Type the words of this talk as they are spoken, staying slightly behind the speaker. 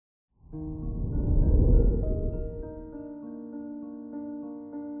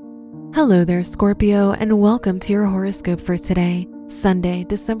Hello there, Scorpio, and welcome to your horoscope for today, Sunday,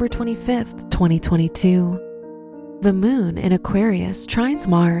 December 25th, 2022. The moon in Aquarius trines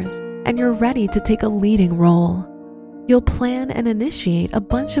Mars, and you're ready to take a leading role. You'll plan and initiate a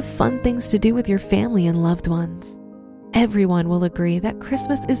bunch of fun things to do with your family and loved ones. Everyone will agree that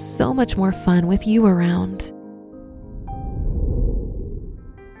Christmas is so much more fun with you around.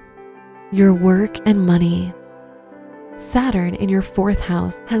 Your work and money. Saturn in your fourth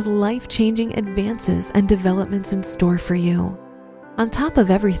house has life-changing advances and developments in store for you. On top of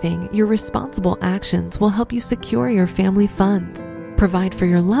everything, your responsible actions will help you secure your family funds, provide for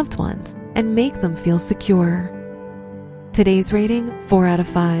your loved ones, and make them feel secure. Today's rating, 4 out of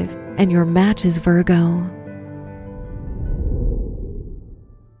 5, and your match is Virgo.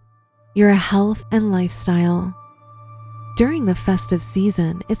 Your health and lifestyle. During the festive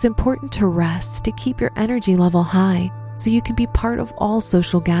season, it's important to rest to keep your energy level high so you can be part of all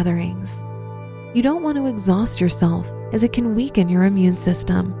social gatherings. You don't want to exhaust yourself as it can weaken your immune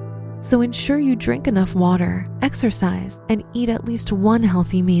system, so ensure you drink enough water, exercise, and eat at least one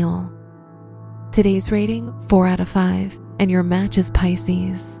healthy meal. Today's rating, 4 out of 5, and your match is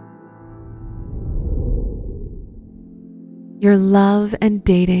Pisces. Your love and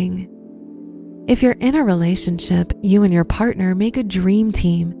dating. If you're in a relationship, you and your partner make a dream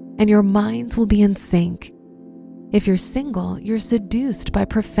team and your minds will be in sync. If you're single, you're seduced by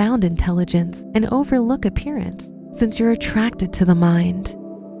profound intelligence and overlook appearance since you're attracted to the mind.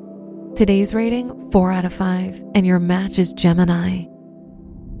 Today's rating, 4 out of 5, and your match is Gemini.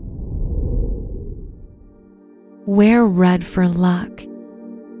 Wear red for luck.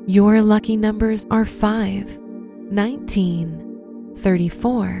 Your lucky numbers are 5, 19,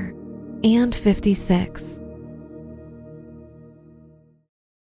 34, and 56.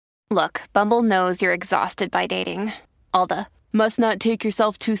 Look, Bumble knows you're exhausted by dating. All the, must not take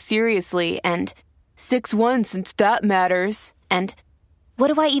yourself too seriously, and 6'1" since that matters, and what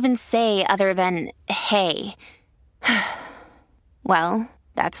do I even say other than, hey? Well,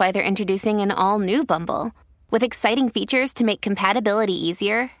 that's why they're introducing an all-new Bumble, with exciting features to make compatibility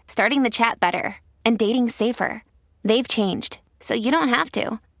easier, starting the chat better, and dating safer. They've changed, so you don't have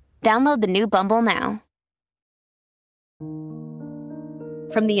to. Download the new Bumble now.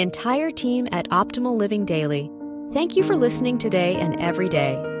 From the entire team at Optimal Living Daily, thank you for listening today and every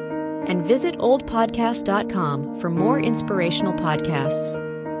day. And visit oldpodcast.com for more inspirational podcasts.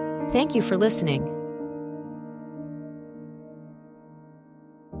 Thank you for listening.